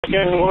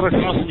Biggest water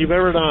crossing you've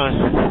ever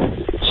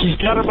done. She's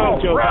got her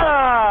mojo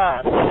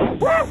back.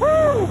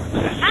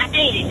 I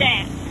hated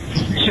that.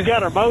 She's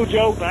got her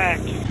mojo back.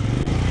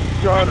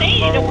 Got her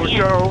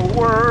mojo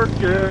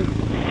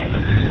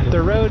working.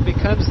 The road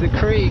becomes the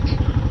creek,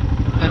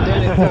 and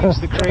then it becomes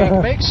the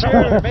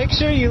creek. Make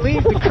sure you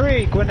leave the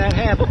creek when that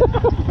happens,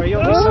 or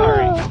you'll be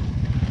sorry.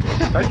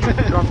 I used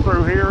to come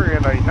through here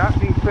in a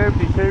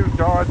 1972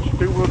 Dodge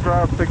two-wheel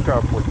drive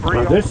pickup with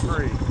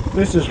 303.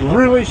 This is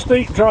really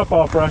steep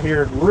drop-off right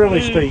here. Really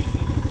steep.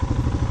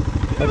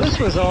 Well, this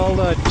was all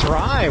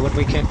dry when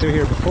we came through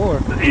here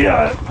before.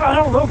 Yeah, I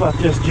don't know about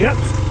this,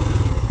 gents.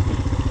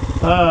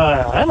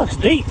 That looks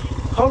deep.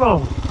 Hold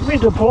on. Let me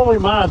deploy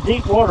my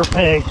deep water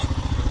pegs.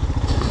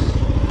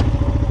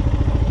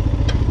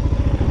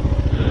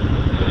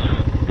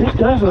 This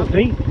does look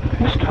deep.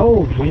 It's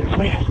cold. It's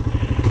wet.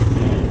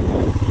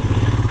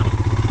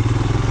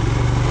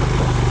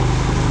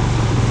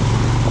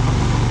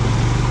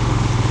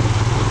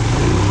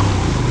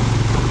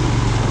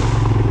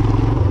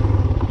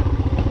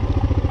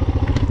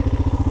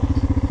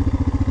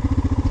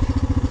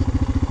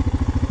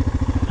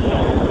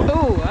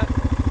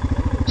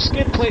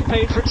 Skid plate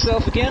paid for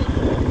itself again?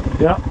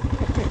 Yep.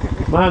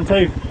 Mine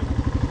too.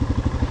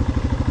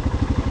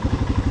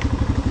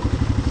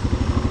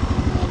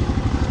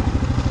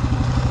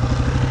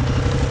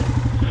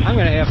 I'm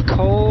going to have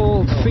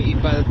cold feet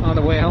on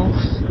the way home.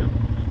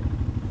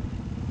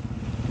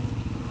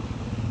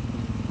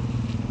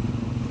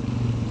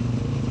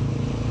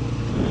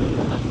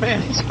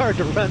 Man, it's hard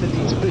to run in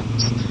these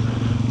boots.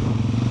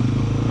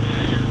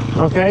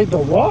 Okay, the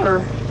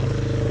water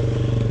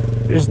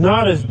is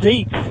not as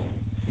deep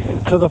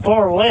to the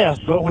far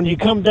left, but when you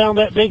come down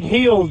that big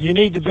hill, you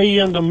need to be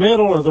in the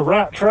middle or the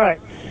right track.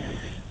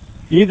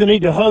 You either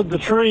need to hug the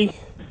tree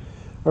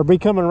or be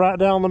coming right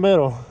down the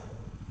middle.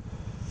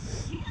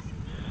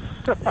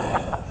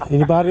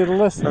 Anybody to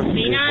listen?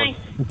 Be nice.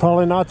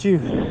 Probably not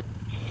you.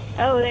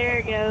 Oh, there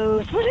it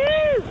goes.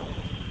 Woohoo!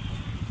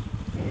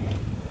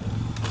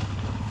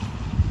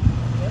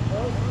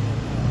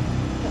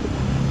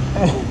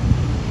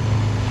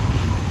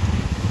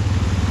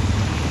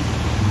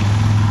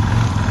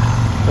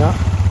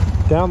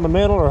 Yeah, down the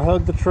middle or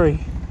hug the tree.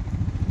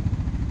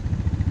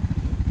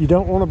 You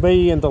don't want to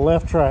be in the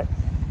left track.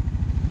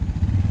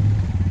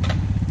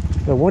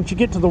 Now, once you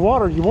get to the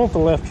water, you want the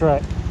left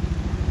track.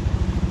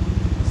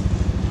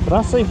 But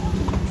I see.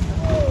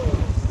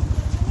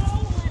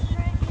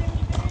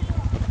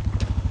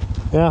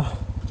 Yeah.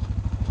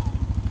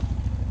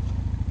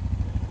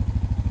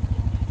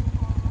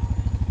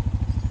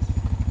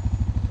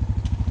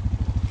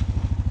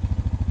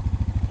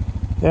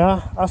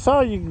 Yeah, I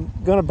saw you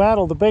gonna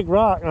battle the big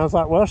rock, and I was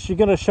like, well, she's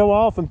gonna show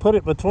off and put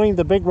it between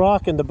the big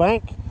rock and the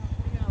bank.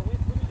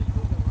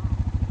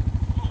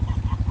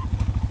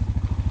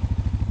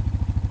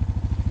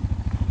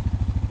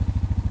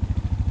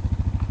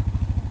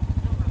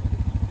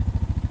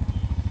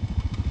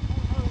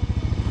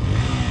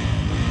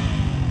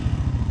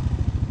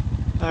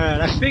 Alright,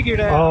 I figured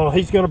out. Oh,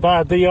 he's gonna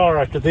buy a DR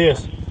after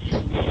this.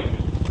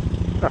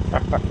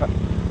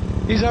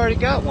 He's already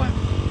got one,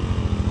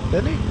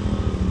 didn't he?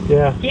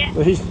 Yeah. Yeah.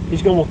 But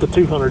he's gonna want the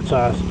 200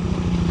 size.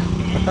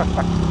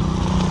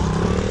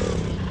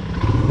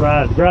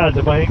 Ride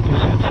the bank.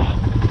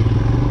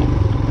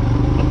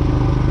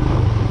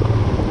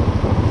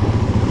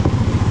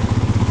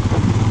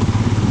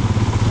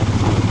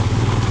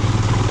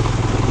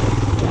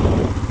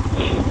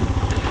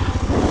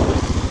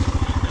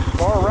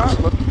 Far right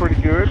looks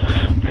pretty good.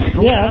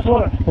 Yeah, that's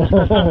what.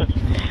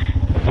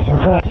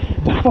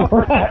 All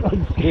right,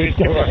 looks good.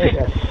 Go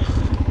ahead.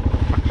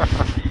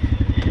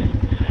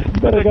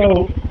 Better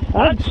go.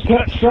 I'd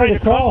cut straight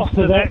across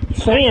to that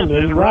sand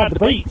and ride the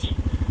beach.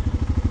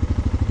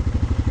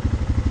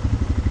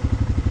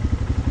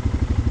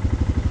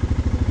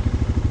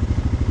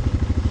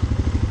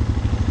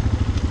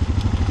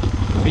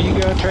 Where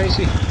you going,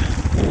 Tracy?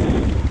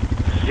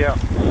 Yeah.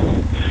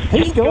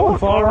 He's going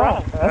far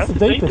right. That's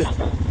the deepest.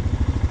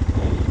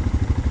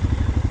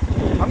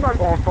 I'm not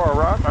going far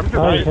right. I'm just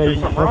Okay, doing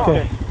something wrong.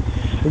 okay.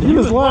 You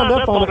was lined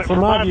up on it from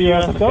my view.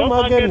 I said, oh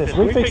my goodness,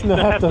 we're fixing to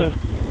have to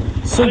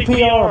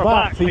CPR a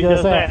bike if he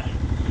does that.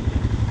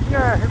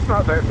 Yeah, it's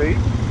not that deep.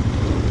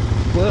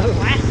 Whoa.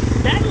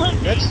 That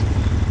looked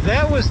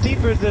That was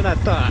deeper than I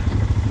thought.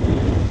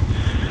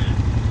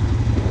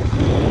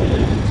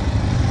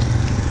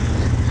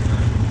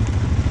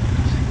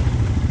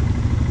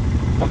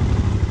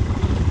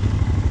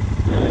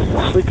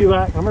 Sleepy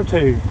back number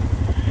 2.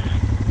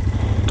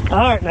 All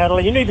right,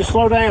 Natalie, you need to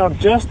slow down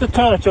just a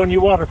touch on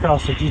your water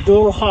crossings. You're a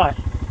little hot.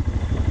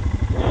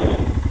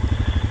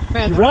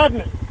 Man,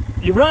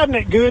 You're riding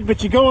it good,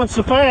 but you're going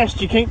so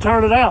fast you can't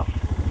turn it out.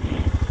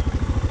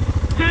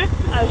 huh?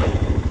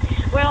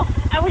 Oh. Well,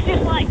 I was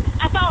just like,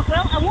 I thought,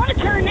 well, I want to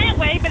turn that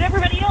way, but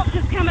everybody else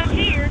has come up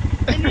here.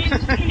 And then,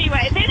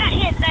 anyway, then I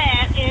hit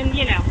that, and,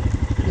 you know.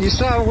 you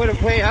saw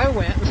what way I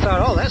went and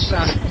thought, oh, that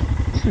sounds...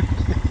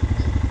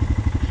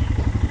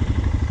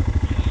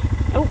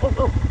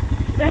 Oh.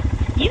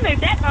 You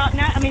moved that rock,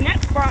 no, I mean,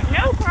 that rock,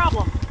 no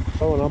problem.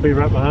 Oh, and I'll be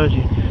right behind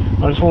you.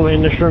 I just want to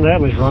make sure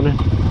Natalie's running.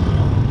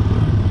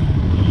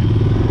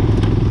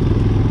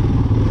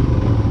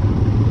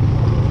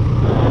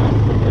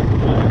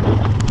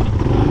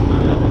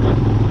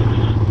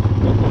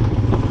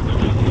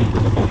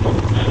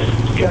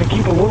 You gotta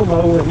keep a little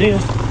low in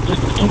this,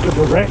 just to keep the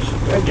direction.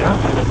 There you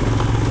go.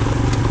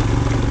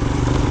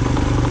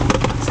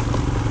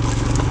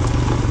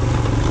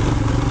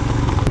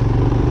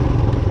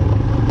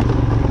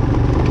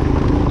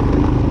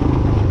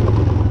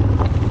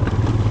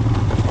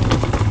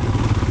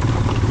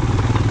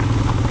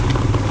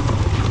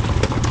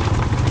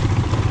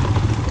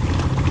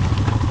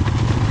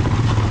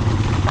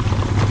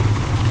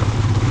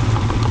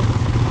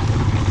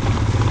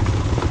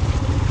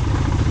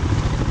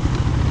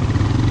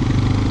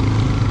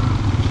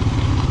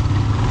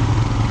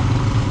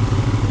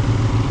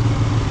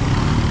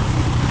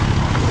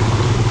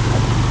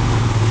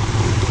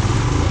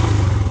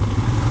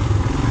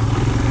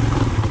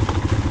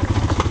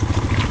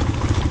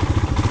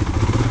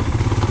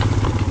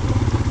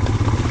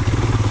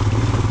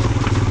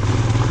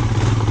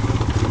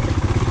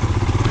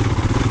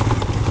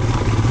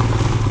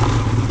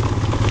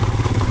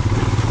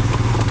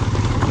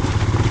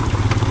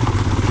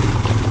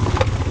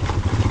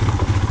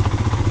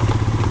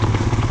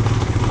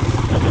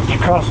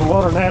 Across the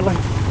water, Natalie?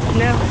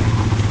 No.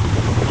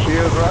 She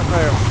is right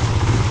now.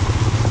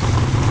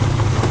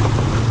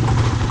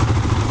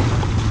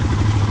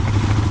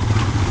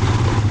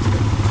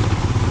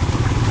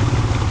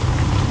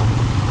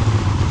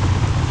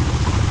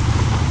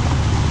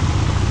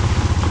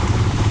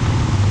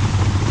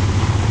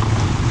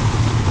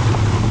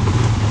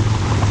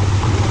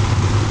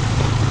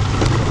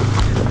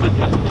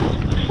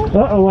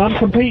 Uh-oh, I'm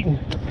competing.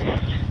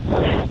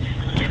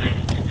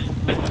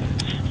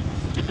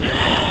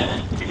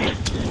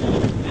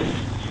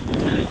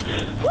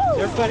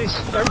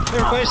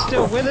 Everybody's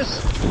still with us?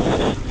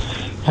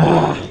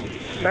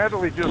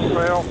 Natalie just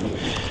fell.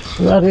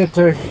 I did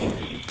too.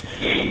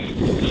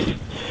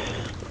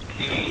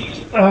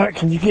 Alright,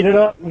 can you get it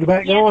up and get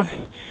back going?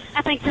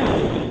 I think so.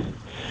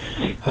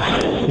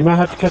 You might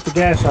have to cut the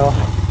gas off.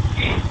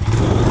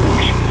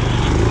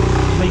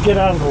 Let me get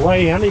out of the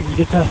way. I need to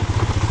get the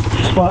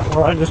spot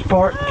right in this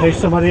part in case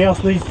somebody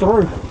else needs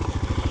through.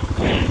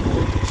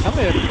 I'm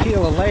going to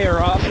peel a layer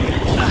off.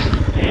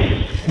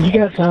 You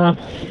got time.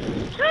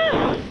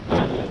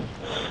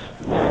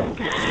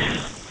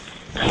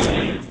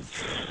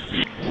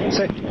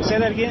 Say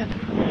that again?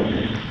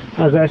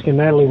 I was asking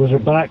Natalie, was her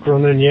bike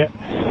running yet?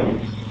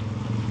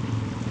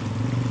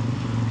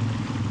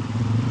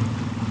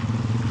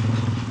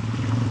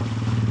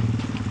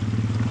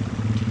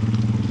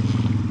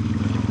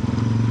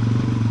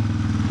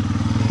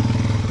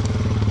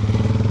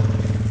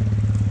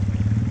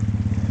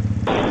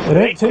 If it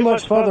ain't too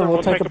much further,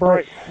 we'll take a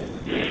break.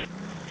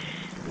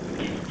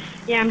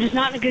 Yeah, I'm just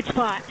not in a good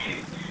spot.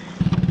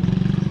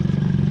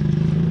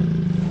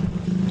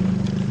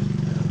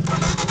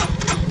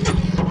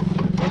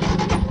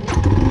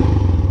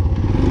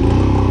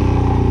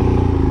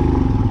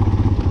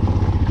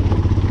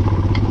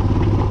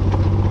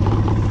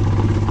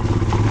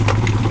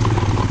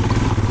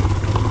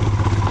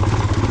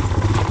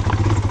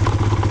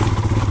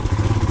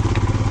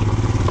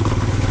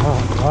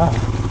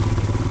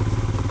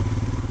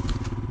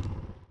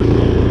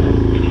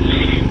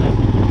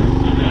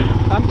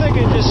 I'm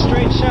thinking just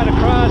straight shot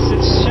across.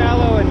 It's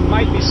shallow and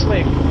might be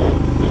slick.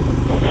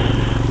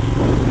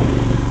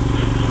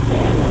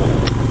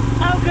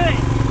 Oh, good.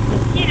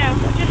 You know,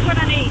 just what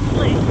I need.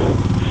 Slick.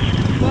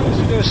 As long as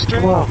you go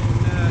straight,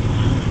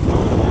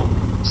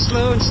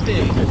 slow and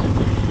steady.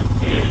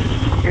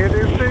 It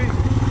is deep.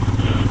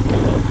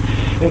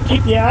 And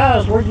keep your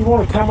eyes where you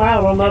want to come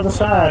out on the other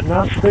side,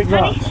 not the big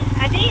rocks.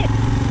 I did.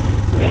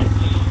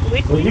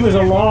 Well, you was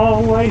a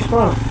long ways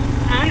from.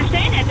 I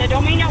understand that. That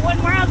don't mean that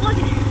wasn't where I was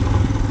looking.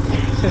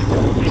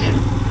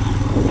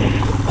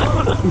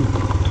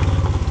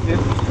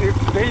 It's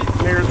deep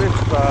near this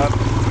spot.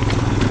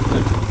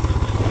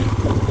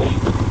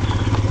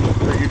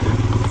 So you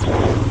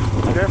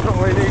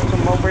definitely need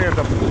some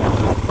momentum.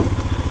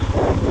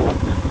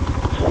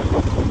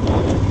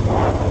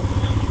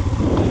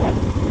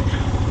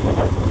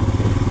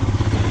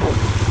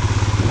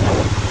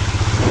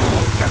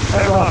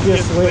 That rock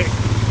is slick.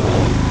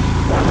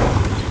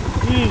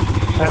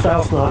 That's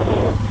how it's not.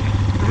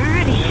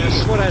 Alrighty. Yeah,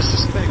 that's what I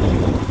suspected.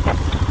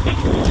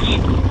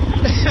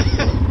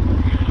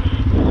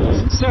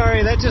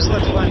 Sorry, that just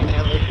looked funny,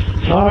 Natalie.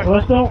 Alright,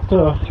 let's don't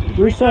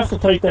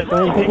resuscitate that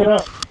thing. Pick it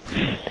up.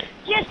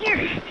 Yes, sir.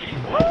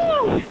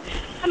 Woo!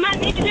 I might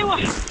need to do a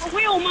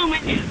wheel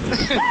moment.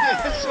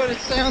 That's what it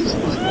sounds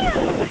like.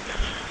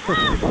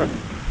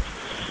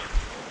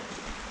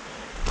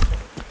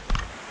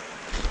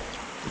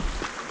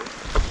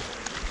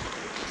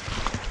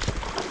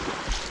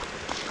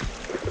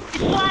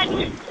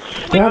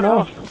 Yeah,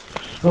 no.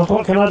 Well,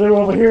 what can I do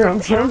over here? I'm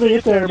trying to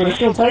get there, but it's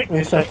going to take me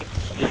a second.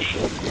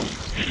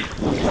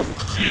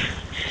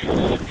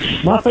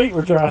 My feet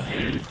were dry.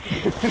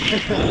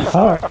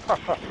 Alright,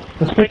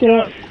 let's pick it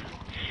up.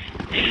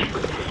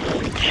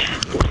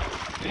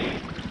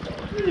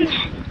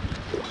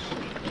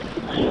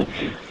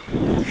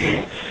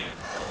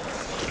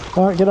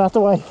 All right, get out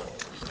the way.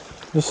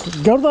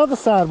 Just go to the other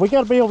side. We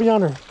got to be over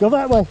yonder. Go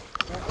that way.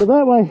 Go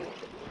that way.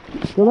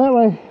 Go that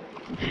way.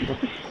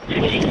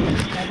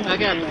 I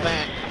got the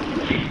back.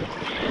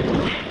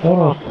 Hold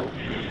on.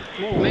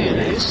 Man,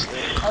 it's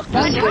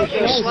like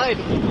you're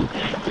sliding.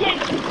 Yeah,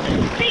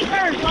 feet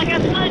first, like I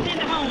slid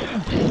into home.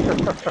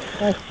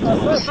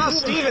 I saw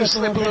Steven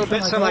slip a little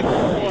bit, so like,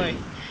 oh boy.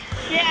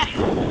 Yeah,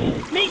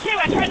 me too.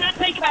 I try not to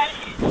think about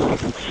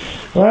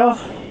it. Well,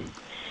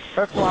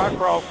 That's why I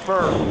crossed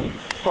first.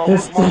 So I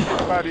It's- wouldn't want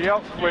somebody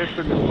else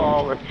slipping and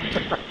falling.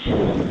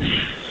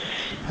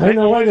 ain't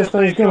no way this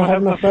thing's going to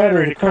have enough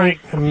battery to crank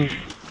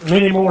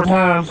many more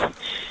times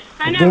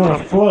I doing know.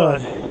 a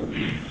flood.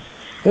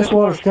 This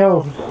water's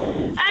cold.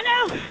 I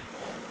know.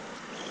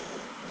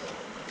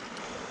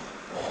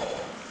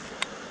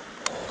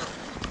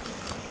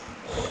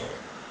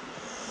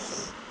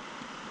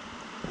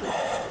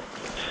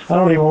 I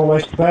don't even want to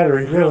waste the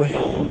battery, really.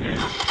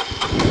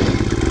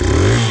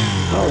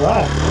 All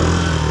right.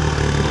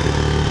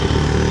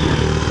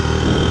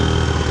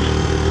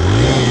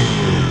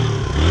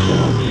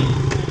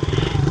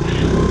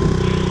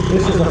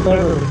 This is a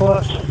feather of the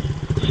clutch.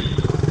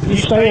 If you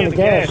stay in the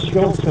gas, you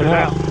don't spin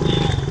out.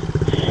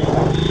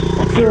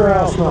 Sure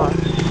else not.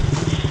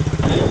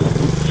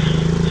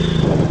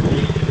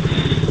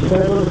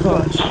 Feather of the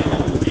clutch.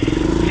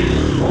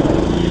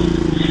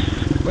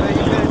 Well, you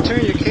better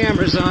turn your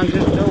cameras on.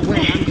 There's no way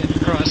I'm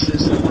getting across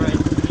this thing,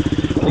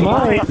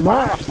 right?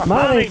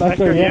 Mine ain't back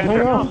there yet.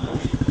 Hang on.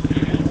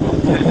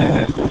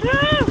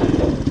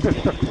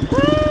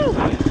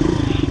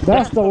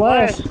 That's the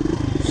last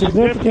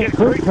significant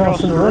creek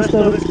crossing. The rest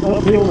of it's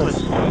uphillness.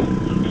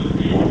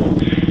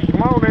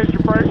 Come on,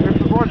 Enginebreak. This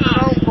is what you're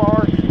known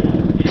for.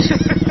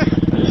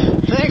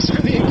 Thanks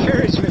for the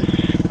encouragement.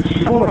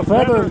 You want to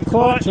feather the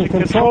clutch and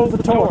control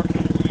the torque.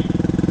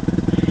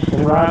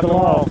 And ride the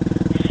log.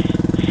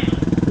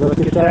 Look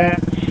at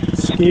that.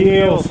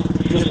 Skills.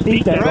 Just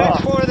eat that Right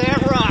rock. for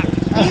that rock.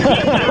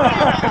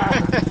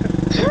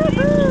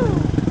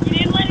 You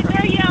didn't let it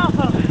throw you off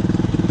of it.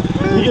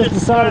 You just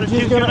decided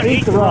you're going to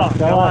eat the rock.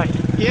 I like it.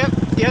 Yep.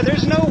 Yeah,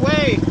 there's no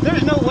way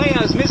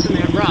I was missing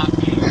that rock.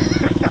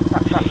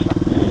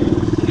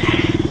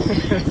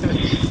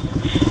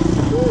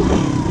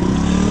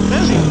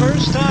 That's the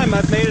first time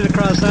I've made it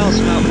across Al's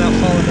Mouth without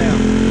falling down.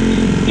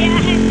 Yeah,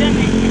 I hadn't done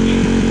that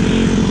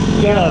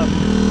You got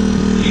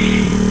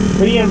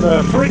to be in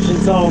the friction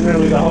zone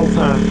nearly the whole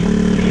time.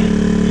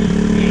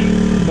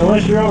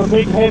 Unless you're on a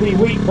big, heavy,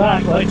 weak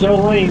bike like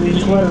Jolene, you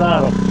just let it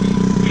idle.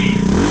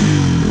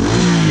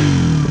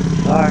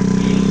 Alright,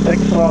 take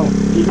the throttle,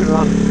 keep it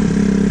running.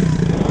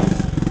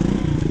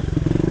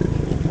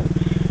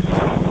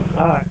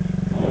 Alright.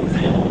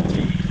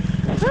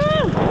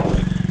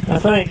 I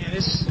think. And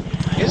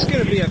it's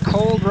going to be a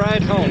cold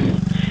ride home.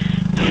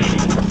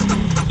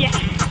 Yeah.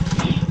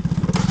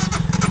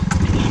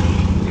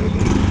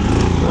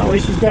 At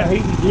least she's got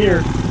heated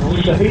gear.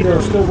 Only the heater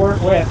will still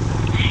work wet.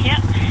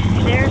 Yep.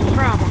 There's the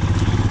problem.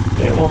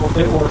 It won't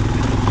work.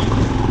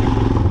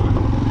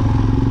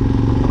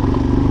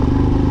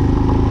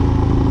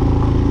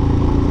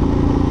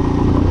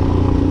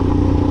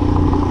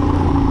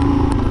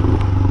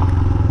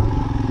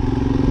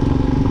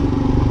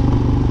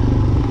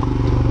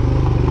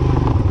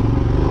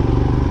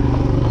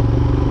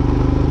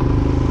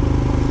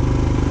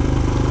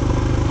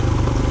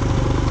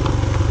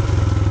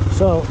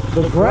 So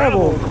the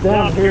gravel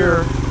down here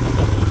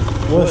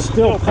was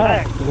still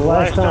packed the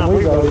last time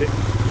we rode it.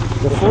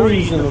 The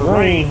freeze and the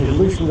rain has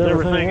loosened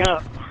everything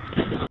up.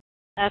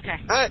 Okay.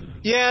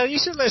 Yeah, you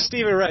should let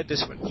Steven ride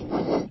this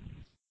one.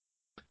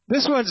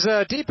 This one's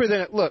deeper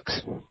than it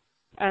looks.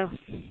 Oh.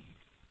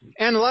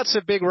 And lots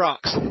of big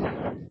rocks.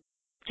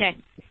 Okay.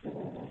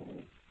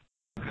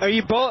 Are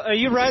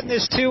you riding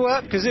this too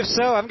up? Because if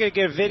so, I'm going to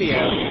get a video.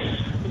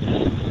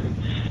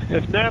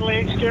 If Natalie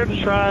ain't scared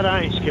to try it,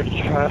 I ain't scared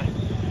to try it.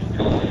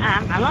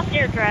 I'm not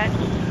scared to try it.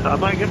 I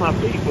might get my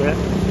feet wet.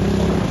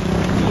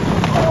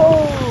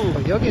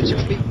 Oh, you'll get your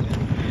feet.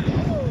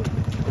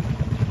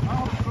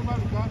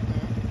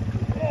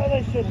 Yeah,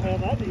 they should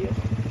have. I did.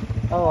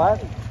 Oh,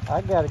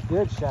 I got a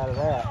good shot of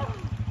that.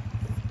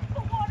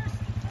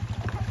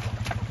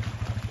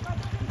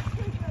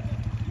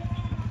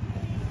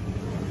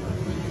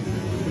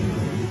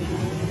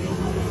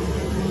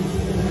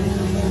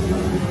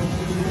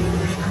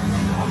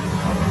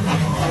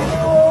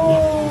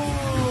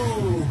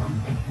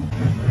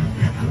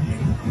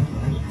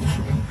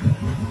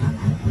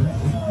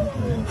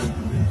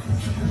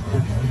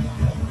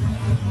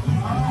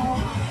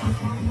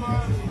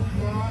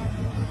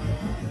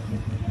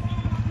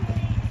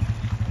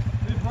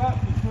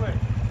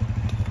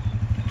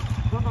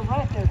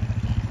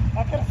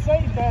 I could have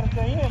saved that at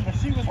the end, but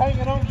she was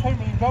hanging on to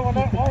me and going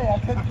that way. I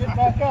couldn't get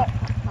back up.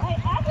 Hey,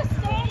 I was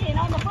standing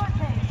on the foot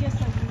bridge, just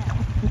so you know.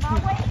 My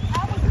weight,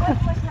 I was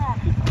weightless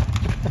riding.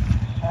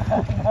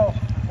 No.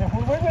 And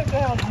when we went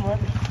down to it,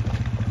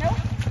 Nope.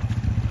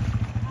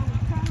 I was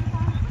trying to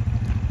find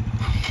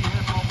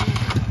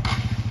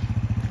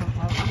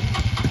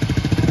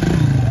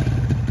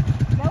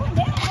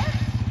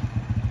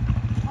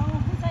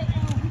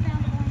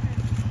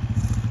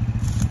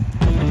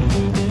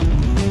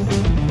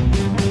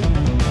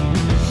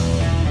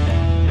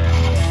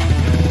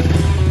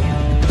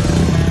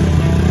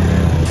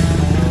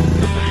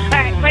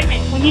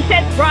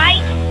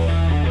right?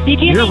 Did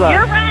you You're think right.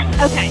 you're right?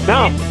 Okay.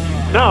 No,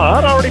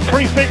 I'd already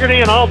pre-figured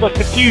in all the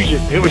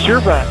confusion. It was your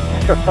right.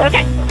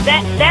 Okay,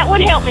 that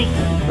would help me.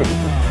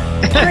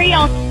 3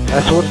 on.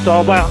 That's what it's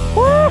all about.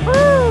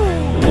 Woohoo!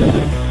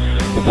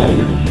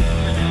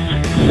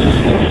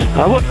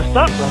 I wouldn't have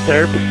stopped right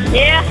there.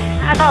 Yeah,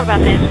 I thought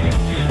about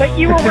that. But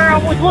you were where I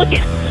was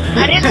looking.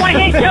 I didn't want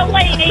to hit your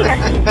lane either.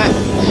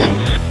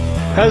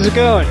 How's it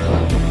going?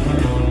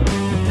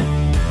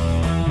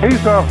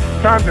 He's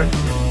trying to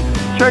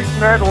chase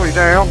Natalie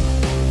down.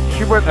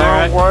 She went the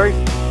wrong way.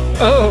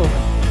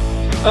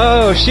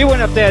 Oh, she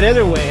went up that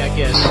other way, I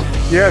guess.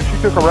 Yeah,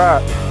 she took a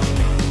right.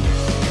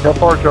 How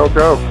far did y'all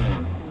go?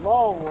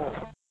 Long way.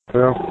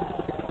 Yeah.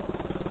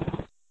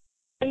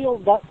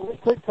 Field, that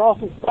quick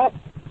crossing back.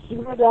 She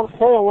went down the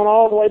trail and went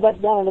all the way back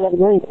down into that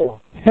green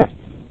field.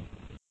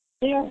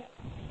 Yeah.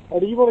 Or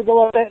do you want to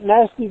go up that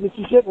nasty that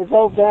you shouldn't have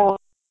drove down?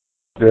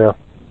 Yeah.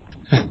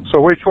 So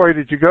which way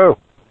did you go?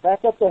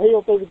 Back up the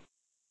hill through the...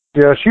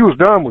 Yeah, she was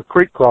done with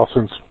creek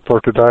crossings for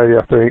today,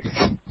 I think.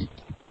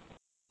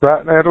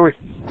 Right, Natalie?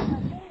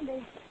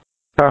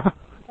 Huh?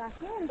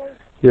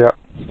 Yeah.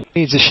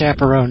 Needs a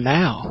chaperone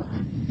now.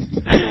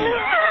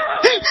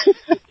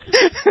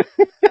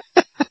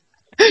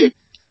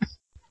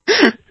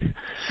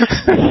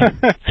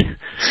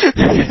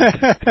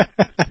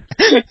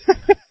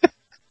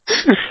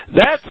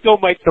 That's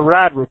gonna make the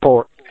ride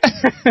report.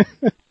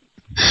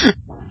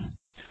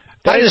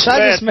 David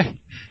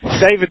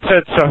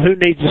said, so who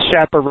needs a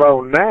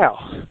chaperone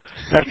now?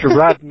 After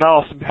riding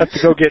off and have to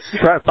go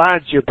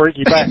find you and bring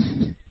you back.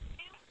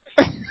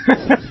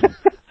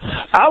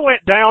 I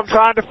went down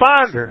trying to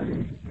find her.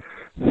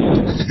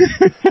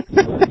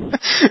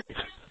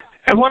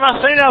 And when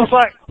I seen it, I was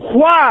like,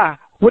 why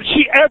would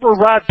she ever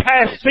ride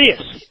past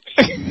this?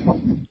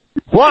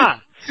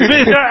 Why?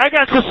 I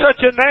got to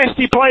such a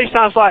nasty place, and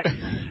I was like,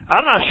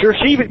 I'm not sure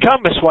she even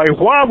come this way.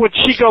 Why would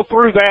she go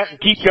through that and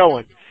keep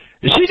going?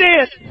 And she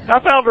did. I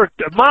found her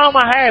a mile and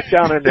a half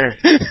down in there.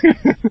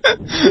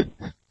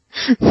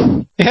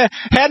 Yeah,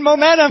 had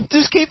momentum.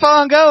 Just keep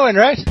on going,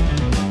 right?